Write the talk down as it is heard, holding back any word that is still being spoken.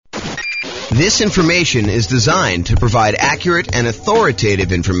This information is designed to provide accurate and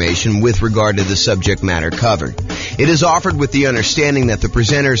authoritative information with regard to the subject matter covered. It is offered with the understanding that the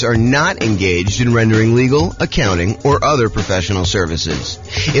presenters are not engaged in rendering legal, accounting, or other professional services.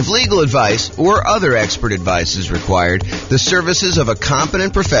 If legal advice or other expert advice is required, the services of a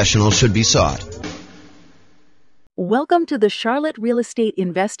competent professional should be sought. Welcome to the Charlotte Real Estate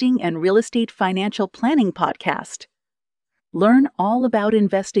Investing and Real Estate Financial Planning Podcast. Learn all about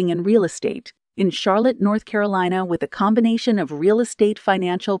investing in real estate in Charlotte, North Carolina, with a combination of real estate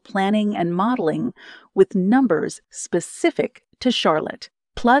financial planning and modeling with numbers specific to Charlotte,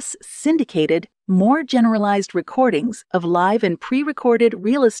 plus syndicated, more generalized recordings of live and pre-recorded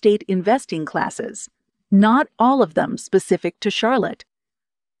real estate investing classes, not all of them specific to Charlotte.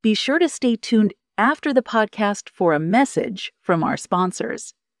 Be sure to stay tuned after the podcast for a message from our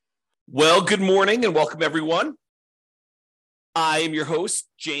sponsors. Well, good morning and welcome everyone. I am your host,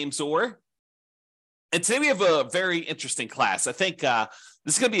 James Orr, and today we have a very interesting class. I think this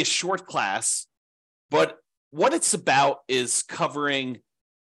is going to be a short class, but what it's about is covering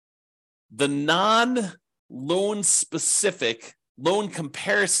the non-loan specific, loan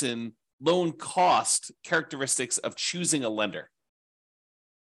comparison, loan cost characteristics of choosing a lender.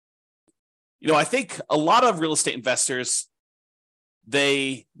 You know, I think a lot of real estate investors,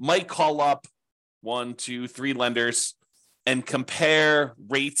 they might call up 1, 2, 3 lenders and compare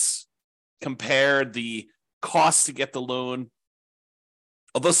rates, compare the cost to get the loan.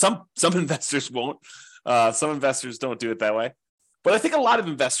 Although some investors won't. Some investors don't do it that way. But I think a lot of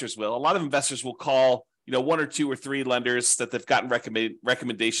investors will. A lot of investors will call, 1 or 2 or 3 lenders that they've gotten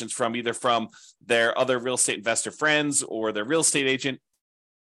recommendations from, either from their other real estate investor friends or their real estate agent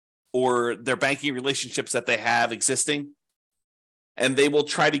or their banking relationships that they have existing. And they will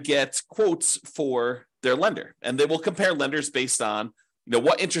try to get quotes for their lender. And they will compare lenders based on,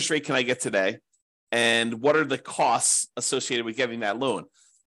 what interest rate can I get today? And what are the costs associated with getting that loan?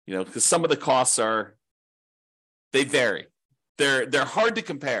 Because some of the costs they vary. They're hard to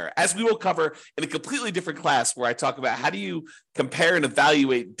compare, as we will cover in a completely different class where I talk about how do you compare and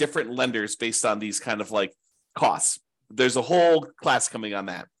evaluate different lenders based on these kind of like costs. There's a whole class coming on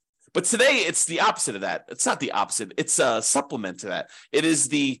that. But today it's the opposite of that. It's not the opposite. It's a supplement to that. It is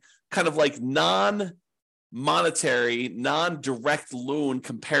the kind of like non-monetary, non-direct loan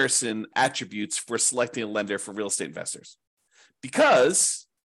comparison attributes for selecting a lender for real estate investors. Because,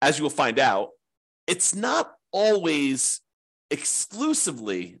 as you will find out, it's not always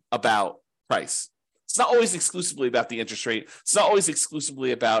exclusively about price. It's not always exclusively about the interest rate. It's not always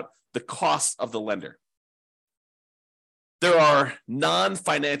exclusively about the cost of the lender. There are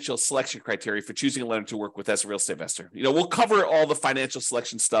non-financial selection criteria for choosing a lender to work with as a real estate investor. We'll cover all the financial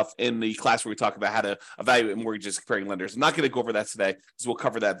selection stuff in the class where we talk about how to evaluate mortgages comparing lenders. I'm not going to go over that today because we'll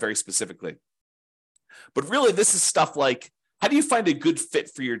cover that very specifically. But really, this is stuff like, how do you find a good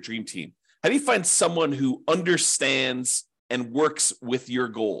fit for your dream team? How do you find someone who understands and works with your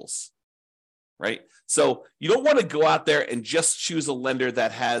goals, right? So you don't want to go out there and just choose a lender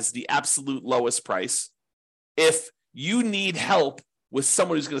that has the absolute lowest price. If you need help with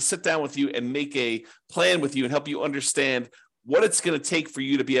someone who's going to sit down with you and make a plan with you and help you understand what it's going to take for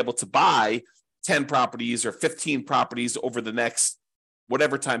you to be able to buy 10 properties or 15 properties over the next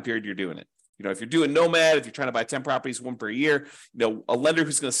whatever time period you're doing it. If you're doing Nomad, if you're trying to buy 10 properties, 1 per year, a lender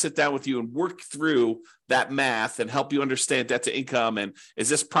who's going to sit down with you and work through that math and help you understand debt to income. And is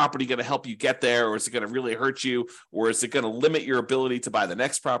this property going to help you get there, or is it going to really hurt you? Or is it going to limit your ability to buy the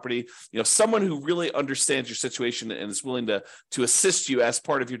next property? Someone who really understands your situation and is willing to assist you as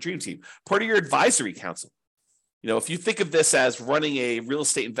part of your dream team, part of your advisory council. If you think of this as running a real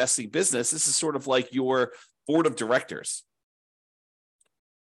estate investing business, this is sort of like your board of directors,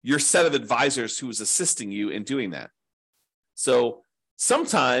 your set of advisors who is assisting you in doing that. So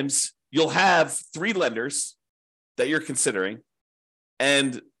sometimes you'll have 3 lenders that you're considering,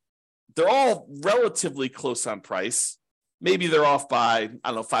 and they're all relatively close on price. Maybe they're off by,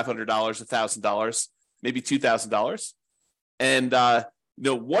 $500, $1,000, maybe $2,000. And,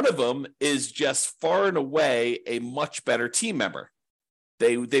 one of them is just far and away a much better team member.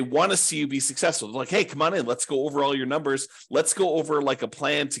 They want to see you be successful. They're like, hey, come on in. Let's go over all your numbers. Let's go over like a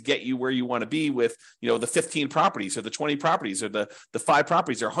plan to get you where you want to be with, the 15 properties or the 20 properties or the 5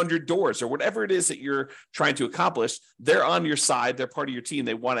 properties or 100 doors or whatever it is that you're trying to accomplish. They're on your side. They're part of your team.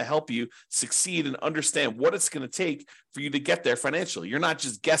 They want to help you succeed and understand what it's going to take for you to get there financially. You're not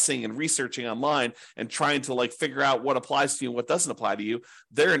just guessing and researching online and trying to like figure out what applies to you and what doesn't apply to you.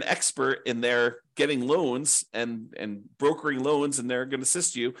 They're an expert in their getting loans and brokering loans, and they're going to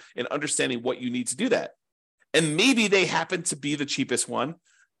assist you in understanding what you need to do that. And maybe they happen to be the cheapest one,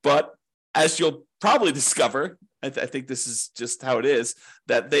 but as you'll probably discover, I think this is just how it is,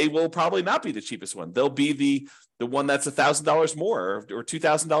 that they will probably not be the cheapest one. They'll be the one that's $1,000 more or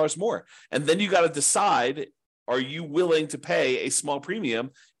 $2,000 more. And then you got to decide, are you willing to pay a small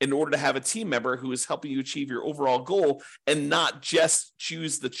premium in order to have a team member who is helping you achieve your overall goal and not just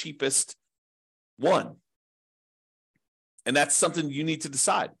choose the cheapest one? And that's something you need to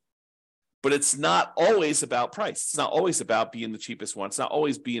decide. But it's not always about price. It's not always about being the cheapest one. It's not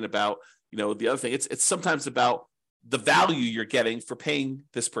always being about, the other thing. It's sometimes about the value you're getting for paying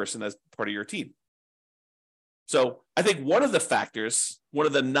this person as part of your team. So I think one of the factors, one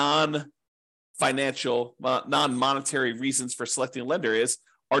of the non-financial, non-monetary reasons for selecting a lender is,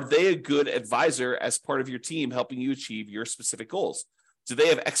 are they a good advisor as part of your team helping you achieve your specific goals? Do they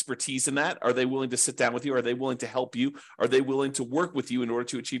have expertise in that? Are they willing to sit down with you? Are they willing to help you? Are they willing to work with you in order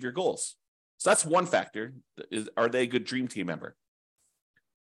to achieve your goals? So that's one factor. Are they a good dream team member?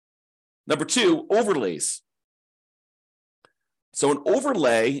 Number two, overlays. So an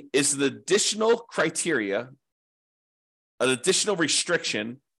overlay is an additional criteria, an additional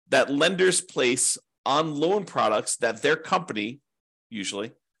restriction that lenders place on loan products that their company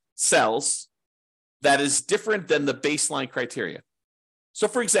usually sells that is different than the baseline criteria. So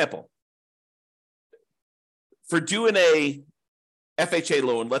for example, for doing a FHA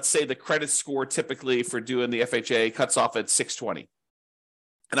loan, let's say the credit score typically for doing the FHA cuts off at 620.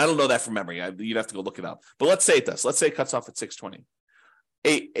 And I don't know that from memory. You'd have to go look it up. But let's say it does. Let's say it cuts off at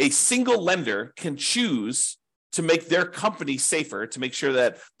 620. A single lender can choose to make their company safer, to make sure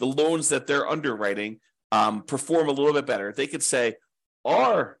that the loans that they're underwriting perform a little bit better. They could say,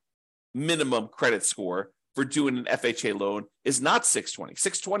 our minimum credit score for doing an FHA loan is not 620.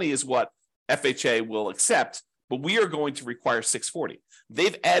 620 is what FHA will accept, but we are going to require 640.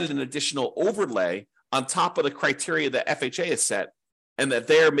 They've added an additional overlay on top of the criteria that FHA has set, and that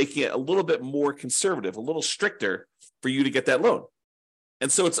they're making it a little bit more conservative, a little stricter for you to get that loan.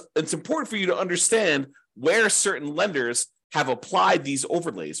 And so it's important for you to understand where certain lenders have applied these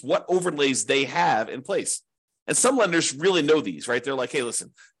overlays, what overlays they have in place. And some lenders really know these, right? They're like, hey,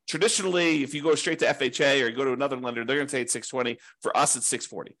 listen, traditionally, if you go straight to FHA or you go to another lender, they're going to say it's 620. For us, it's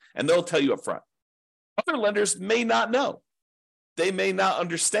 640. And they'll tell you up front. Other lenders may not know. They may not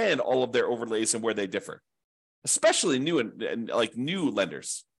understand all of their overlays and where they differ, especially new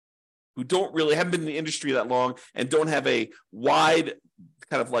lenders who haven't been in the industry that long and don't have a wide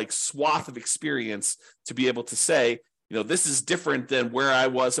kind of like swath of experience to be able to say, this is different than where I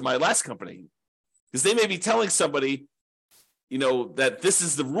was in my last company. Because they may be telling somebody, that this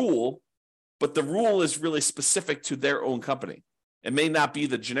is the rule, but the rule is really specific to their own company. It may not be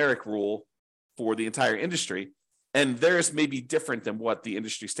the generic rule for the entire industry, and theirs may be different than what the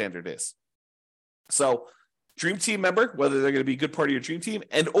industry standard is. So dream team member, whether they're going to be a good part of your dream team,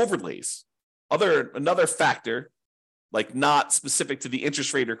 and overlays. Another factor, like not specific to the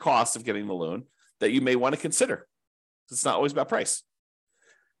interest rate or cost of getting the loan, that you may want to consider. It's not always about price.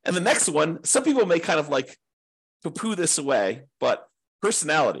 And the next one, some people may kind of like poo-poo this away, but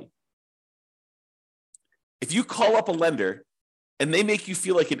personality. If you call up a lender and they make you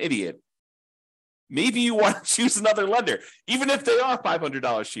feel like an idiot, maybe you want to choose another lender, even if they are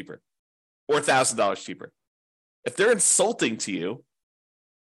 $500 cheaper or $1,000 cheaper. If they're insulting to you,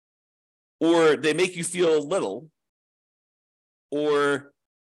 or they make you feel little, or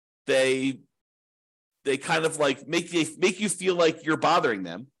they kind of like make you feel like you're bothering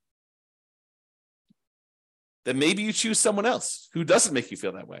them, then maybe you choose someone else who doesn't make you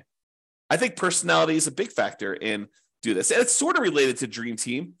feel that way. I think personality is a big factor in do this. And it's sort of related to Dream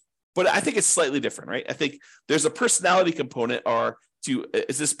Team, but I think it's slightly different, right? I think there's a personality component,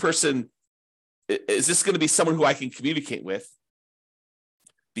 is this going to be someone who I can communicate with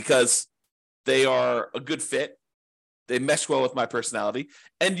because they are a good fit, they mesh well with my personality,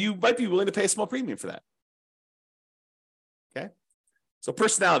 and you might be willing to pay a small premium for that. Okay? So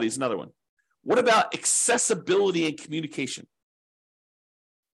personality is another one. What about accessibility and communication?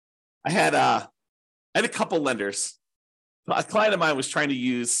 I had a couple lenders. A client of mine was trying to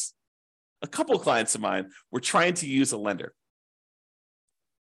use, a couple of clients of mine were trying to use a lender.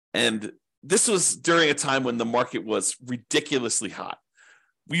 And this was during a time when the market was ridiculously hot.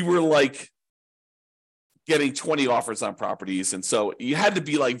 We were like getting 20 offers on properties. And so you had to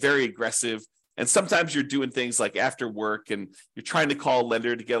be like very aggressive. And sometimes you're doing things like after work and you're trying to call a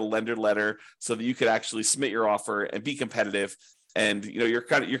lender to get a lender letter so that you could actually submit your offer and be competitive. And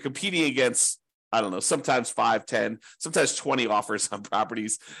you're competing against, I don't know, sometimes 5, 10, sometimes 20 offers on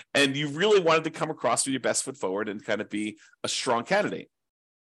properties. And you really wanted to come across with your best foot forward and kind of be a strong candidate.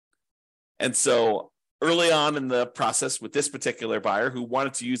 And so early on in the process with this particular buyer who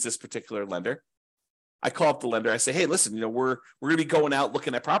wanted to use this particular lender, I call up the lender. I say, hey, listen, we're going to be going out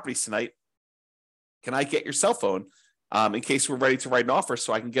looking at properties tonight. Can I get your cell phone in case we're ready to write an offer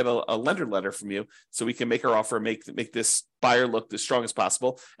so I can get a lender letter from you so we can make our offer, make this buyer look as strong as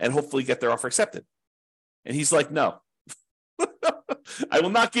possible and hopefully get their offer accepted? And he's like, no, I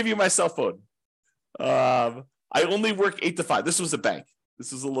will not give you my cell phone. I only work 8 to 5. This was a bank.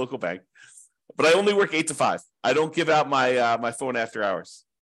 This was a local bank. But I only work 8 to 5. I don't give out my phone after hours.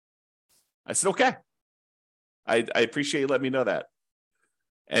 I said, okay. I appreciate you letting me know that.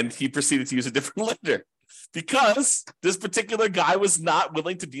 And he proceeded to use a different lender because this particular guy was not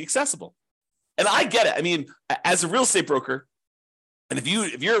willing to be accessible. And I get it. I mean, as a real estate broker, and if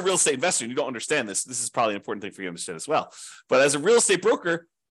you're a real estate investor and you don't understand this is probably an important thing for you to understand as well. But as a real estate broker,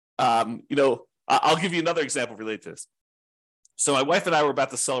 I'll give you another example related to this. So my wife and I were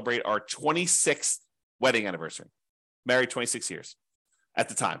about to celebrate our 26th wedding anniversary. Married 26 years at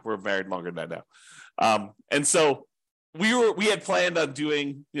the time. We're married longer than that now. And so we had planned on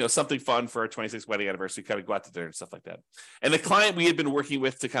doing, something fun for our 26th wedding anniversary, kind of go out to dinner and stuff like that. And the client we had been working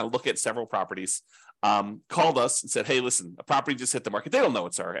with to kind of look at several properties called us and said, hey, listen, a property just hit the market. They don't know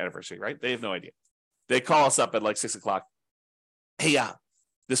it's our anniversary, right? They have no idea. They call us up at like 6:00. Hey,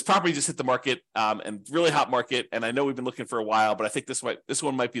 this property just hit the market and really hot market. And I know we've been looking for a while, but I think this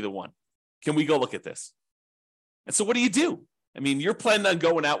one might be the one. Can we go look at this? And so what do? I mean, you're planning on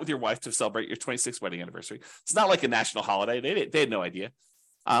going out with your wife to celebrate your 26th wedding anniversary. It's not like a national holiday. They had no idea.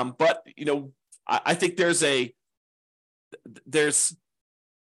 But, I think there's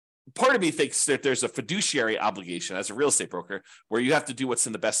part of me thinks that there's a fiduciary obligation as a real estate broker where you have to do what's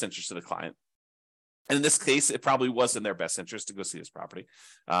in the best interest of the client. And in this case, it probably was in their best interest to go see this property.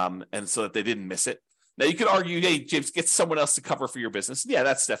 And so that they didn't miss it. Now, you could argue, hey, James, get someone else to cover for your business. Yeah,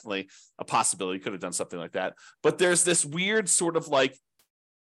 that's definitely a possibility. You could have done something like that. But there's this weird sort of like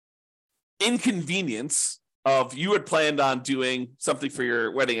inconvenience of you had planned on doing something for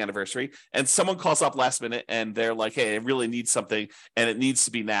your wedding anniversary, and someone calls up last minute and they're like, hey, I really need something, and it needs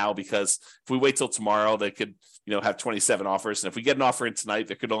to be now because if we wait till tomorrow, they could have 27 offers. And if we get an offer in tonight,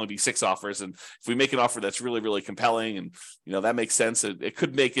 there could only be 6 offers. And if we make an offer that's really, really compelling and, that makes sense, it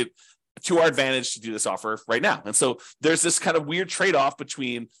could make it to our advantage to do this offer right now. And so there's this kind of weird trade-off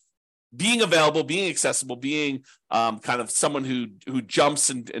between being available, being accessible, being kind of someone who jumps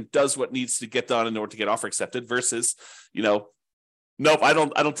and does what needs to get done in order to get offer accepted versus, nope, I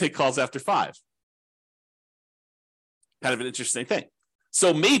don't take calls after 5. Kind of an interesting thing.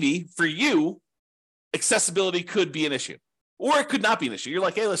 So maybe for you, accessibility could be an issue, or it could not be an issue. You're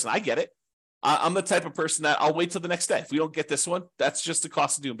like, hey, listen, I get it. I'm the type of person that I'll wait till the next day. If we don't get this one, that's just the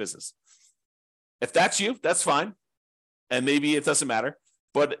cost of doing business. If that's you, that's fine. And maybe it doesn't matter.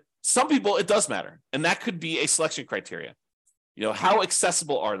 But some people, it does matter. And that could be a selection criteria. How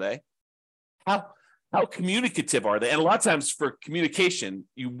accessible are they? How communicative are they? And a lot of times for communication,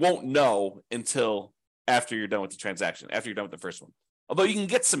 you won't know until after you're done with the transaction, after you're done with the first one. Although you can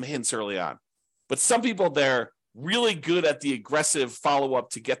get some hints early on. But some people, they're really good at the aggressive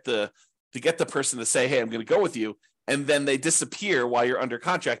follow-up to get the person to say, hey, I'm going to go with you. And then they disappear while you're under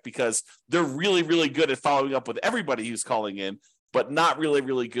contract because they're really, really good at following up with everybody who's calling in, but not really,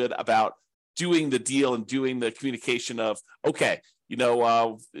 really good about doing the deal and doing the communication of, okay,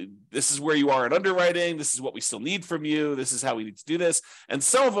 this is where you are in underwriting. This is what we still need from you. This is how we need to do this. And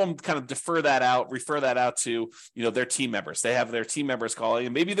some of them kind of refer that out to, their team members. They have their team members calling,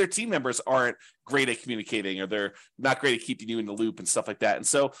 and maybe their team members aren't great at communicating, or they're not great at keeping you in the loop and stuff like that. And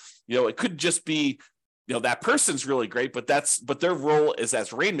so, it could just be, that person's really great, but their role is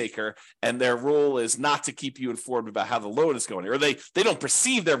as rainmaker, and their role is not to keep you informed about how the loan is going, or they don't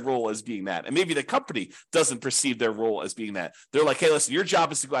perceive their role as being that. And maybe the company doesn't perceive their role as being that. They're like, hey, listen, your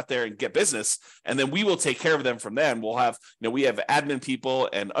job is to go out there and get business, and then we will take care of them from then. We'll have, we have admin people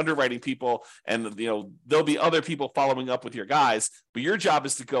and underwriting people, and, there'll be other people following up with your guys, but your job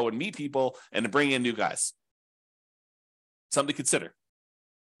is to go and meet people and to bring in new guys. Something to consider.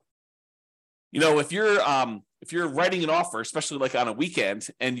 If you're writing an offer, especially like on a weekend,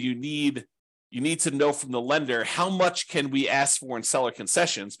 and you need to know from the lender how much can we ask for in seller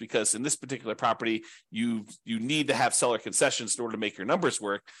concessions, because in this particular property, you need to have seller concessions in order to make your numbers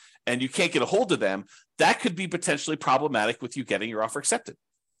work, and you can't get a hold of them, that could be potentially problematic with you getting your offer accepted,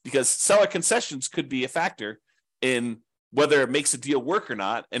 because seller concessions could be a factor in whether it makes a deal work or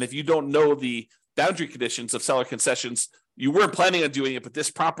not. And if you don't know the boundary conditions of seller concessions, you weren't planning on doing it, but this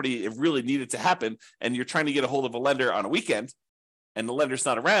property, it really needed to happen, and you're trying to get a hold of a lender on a weekend, and the lender's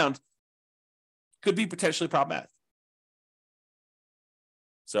not around, could be potentially problematic.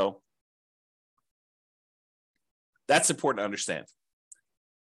 So That's important to understand.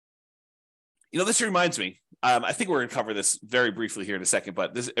 This reminds me, I think we're going to cover this very briefly here in a second,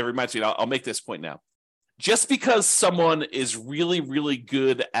 but it reminds me, I'll make this point now. Just because someone is really, really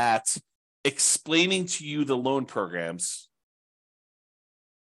good at explaining to you the loan programs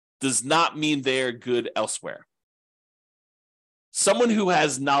does not mean they're good elsewhere. Someone who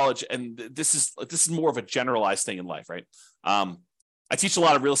has knowledge, and this is more of a generalized thing in life, right? I teach a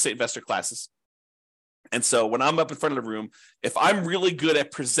lot of real estate investor classes. And so when I'm up in front of the room, if I'm really good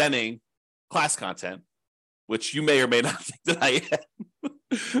at presenting class content, which you may or may not think that I am,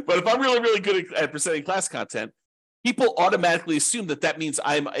 but if I'm really, really good at presenting class content, people automatically assume that means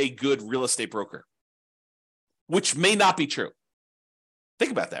I'm a good real estate broker, which may not be true.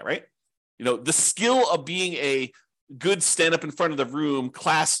 Think about that, right? The skill of being a good stand up in front of the room,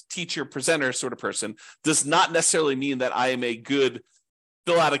 class teacher, presenter sort of person does not necessarily mean that I am a good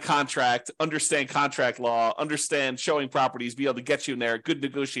fill out a contract, understand contract law, understand showing properties, be able to get you in there, good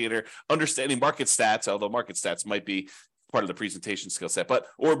negotiator, understanding market stats, although market stats might be part of the presentation skill set,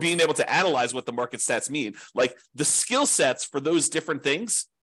 or being able to analyze what the market stats mean. Like the skill sets for those different things,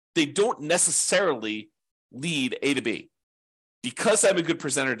 they don't necessarily lead A to B. Because I'm a good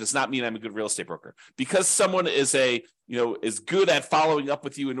presenter does not mean I'm a good real estate broker. Because someone is is good at following up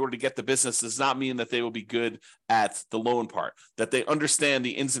with you in order to get the business does not mean that they will be good at the loan part, that they understand the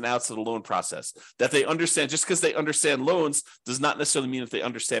ins and outs of the loan process, that they understand, just because they understand loans does not necessarily mean that they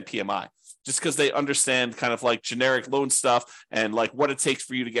understand PMI. Just because they understand kind of like generic loan stuff and like what it takes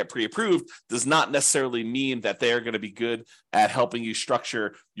for you to get pre-approved does not necessarily mean that they are going to be good at helping you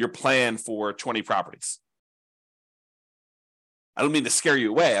structure your plan for 20 properties. I don't mean to scare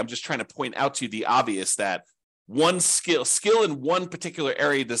you away. I'm just trying to point out to you the obvious that one skill in one particular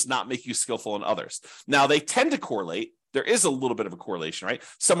area does not make you skillful in others. Now, they tend to correlate. There is a little bit of a correlation, right?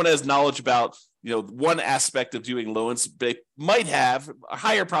 Someone has knowledge about, one aspect of doing loans, they might have a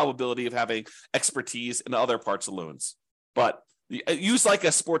higher probability of having expertise in other parts of loans. But use like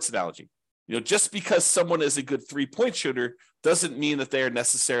a sports analogy. Just because someone is a good three-point shooter doesn't mean that they are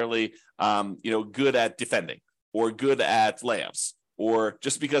necessarily, good at defending or good at layups, or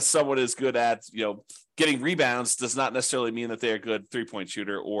just because someone is good at, getting rebounds does not necessarily mean that they're a good three-point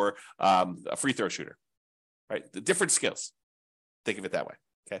shooter or a free throw shooter, right? The different skills. Think of it that way,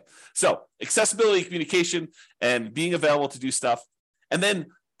 okay? So accessibility, communication, and being available to do stuff. And then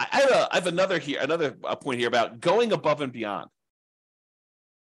I have another point here about going above and beyond.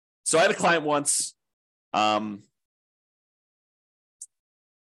 So I had a client once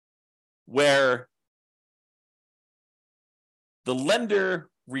where the lender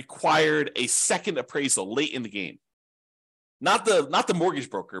required a second appraisal late in the game. Not the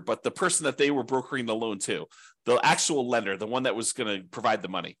mortgage broker, but the person that they were brokering the loan to, the actual lender, the one that was going to provide the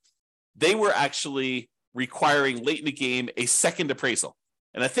money. They were actually requiring late in the game a second appraisal.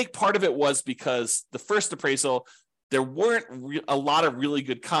 And I think part of it was because the first appraisal, there weren't a lot of really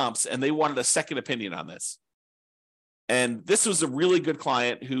good comps, and they wanted a second opinion on this. And this was a really good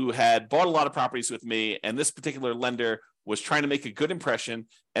client who had bought a lot of properties with me, and this particular lender was trying to make a good impression,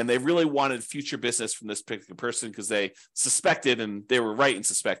 and they really wanted future business from this particular person because they suspected, and they were right in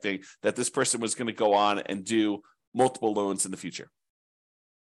suspecting, that this person was going to go on and do multiple loans in the future.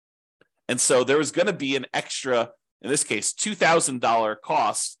 And so there was going to be an extra, in this case, $2,000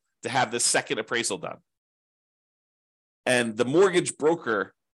 cost to have this second appraisal done. And the mortgage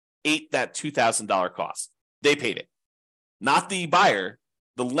broker ate that $2,000 cost. They paid it. Not the buyer,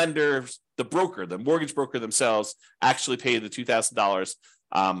 the lender, the broker, the mortgage broker themselves actually paid the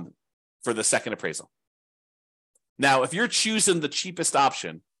 $2,000 for the second appraisal. Now, if you're choosing the cheapest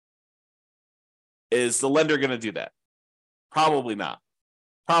option, is the lender going to do that? Probably not.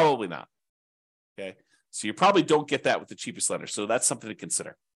 Probably not. Okay. So you probably don't get that with the cheapest lender. So that's something to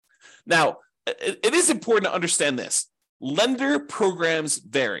consider. Now, it is important to understand this. Lender programs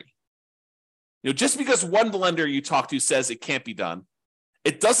vary. Just because one lender you talk to says it can't be done,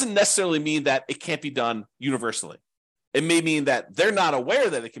 it doesn't necessarily mean that it can't be done universally. It may mean that they're not aware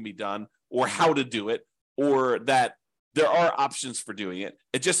that it can be done or how to do it, or that there are options for doing it.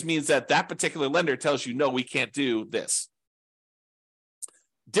 It just means that that particular lender tells you, no, we can't do this.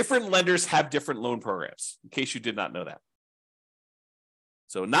 Different lenders have different loan programs, in case you did not know that.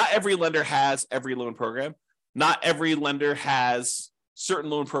 So not every lender has every loan program. Not every lender has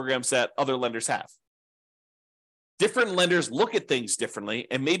certain loan programs that other lenders have. Different lenders look at things differently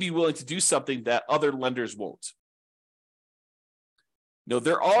and may be willing to do something that other lenders won't.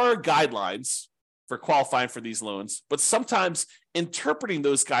 There are guidelines for qualifying for these loans, but sometimes interpreting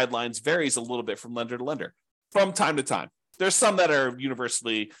those guidelines varies a little bit from lender to lender from time to time. There's some that are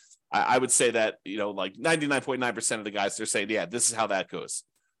universally I would say that, like 99.9% of the guys, they're saying, yeah, this is how that goes.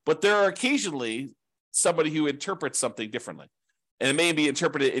 But there are occasionally somebody who interprets something differently. And it may be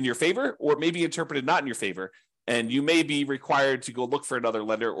interpreted in your favor, or it may be interpreted not in your favor. And you may be required to go look for another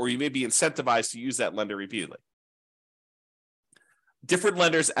lender, or you may be incentivized to use that lender repeatedly. Different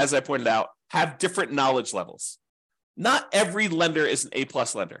lenders, as I pointed out, have different knowledge levels. Not every lender is an A+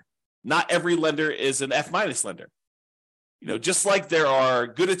 lender. Not every lender is an F- lender. Just like there are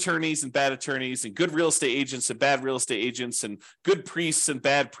good attorneys and bad attorneys, and good real estate agents and bad real estate agents, and good priests and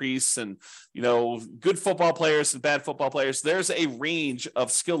bad priests, and good football players and bad football players, there's a range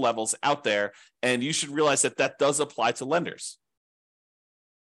of skill levels out there, and you should realize that that does apply to lenders.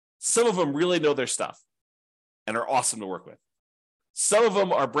 Some of them really know their stuff and are awesome to work with. Some of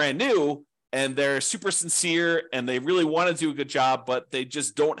them are brand new and they're super sincere and they really want to do a good job, but they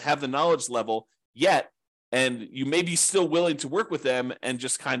just don't have the knowledge level yet. And you may be still willing to work with them and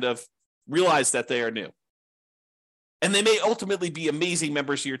just kind of realize that they are new. And they may ultimately be amazing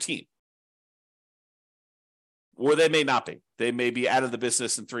members of your team. Or they may not be. They may be out of the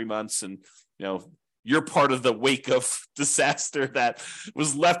business in 3 months and, you're part of the wake of disaster that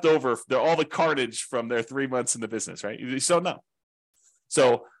was left over, all the carnage from their 3 months in the business, right? You just don't know.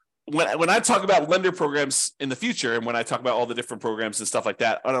 So when I talk about lender programs in the future, and when I talk about all the different programs and stuff like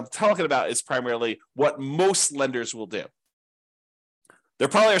that, what I'm talking about is primarily what most lenders will do. There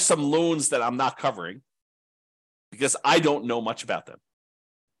probably are some loans that I'm not covering because I don't know much about them.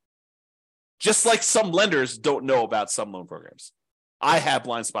 Just like some lenders don't know about some loan programs. I have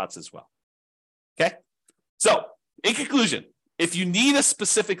blind spots as well. Okay? So, in conclusion, if you need a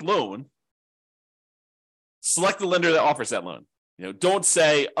specific loan, select the lender that offers that loan. Don't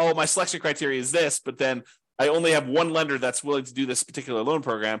say, oh, my selection criteria is this, but then I only have one lender that's willing to do this particular loan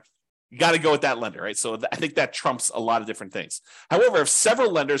program. You got to go with that lender, right? So I think that trumps a lot of different things. However, if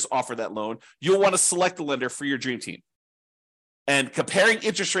several lenders offer that loan, you'll want to select the lender for your dream team. And comparing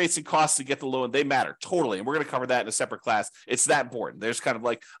interest rates and costs to get the loan, they matter totally. And we're going to cover that in a separate class. It's that important. There's kind of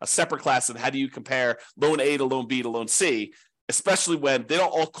like a separate class of how do you compare loan A to loan B to loan C, especially when they don't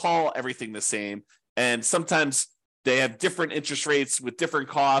all call everything the same. And sometimes they have different interest rates with different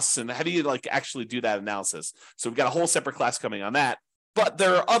costs. And how do you actually do that analysis? So we've got a whole separate class coming on that. But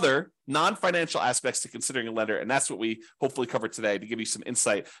there are other non-financial aspects to considering a lender, and that's what we hopefully covered today to give you some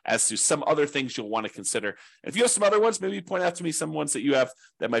insight as to some other things you'll want to consider. And if you have some other ones, maybe point out to me some ones that you have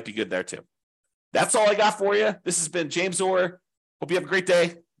that might be good there too. That's all I got for you. This has been James Orr. Hope you have a great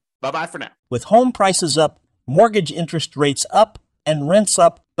day. Bye-bye for now. With home prices up, mortgage interest rates up, and rents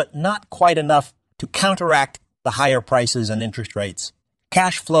up, but not quite enough to counteract the higher prices and interest rates,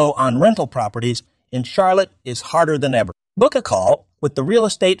 cash flow on rental properties in Charlotte is harder than ever. Book a call with the Real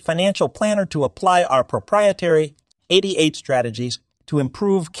Estate Financial Planner to apply our proprietary 88 strategies to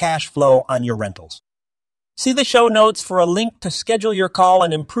improve cash flow on your rentals. See the show notes for a link to schedule your call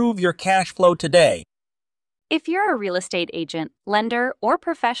and improve your cash flow today. If you're a real estate agent, lender, or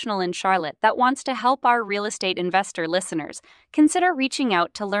professional in Charlotte that wants to help our real estate investor listeners, consider reaching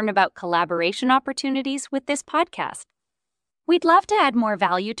out to learn about collaboration opportunities with this podcast. We'd love to add more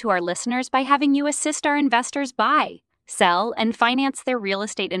value to our listeners by having you assist our investors buy, sell, and finance their real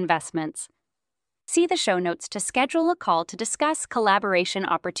estate investments. See the show notes to schedule a call to discuss collaboration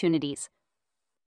opportunities.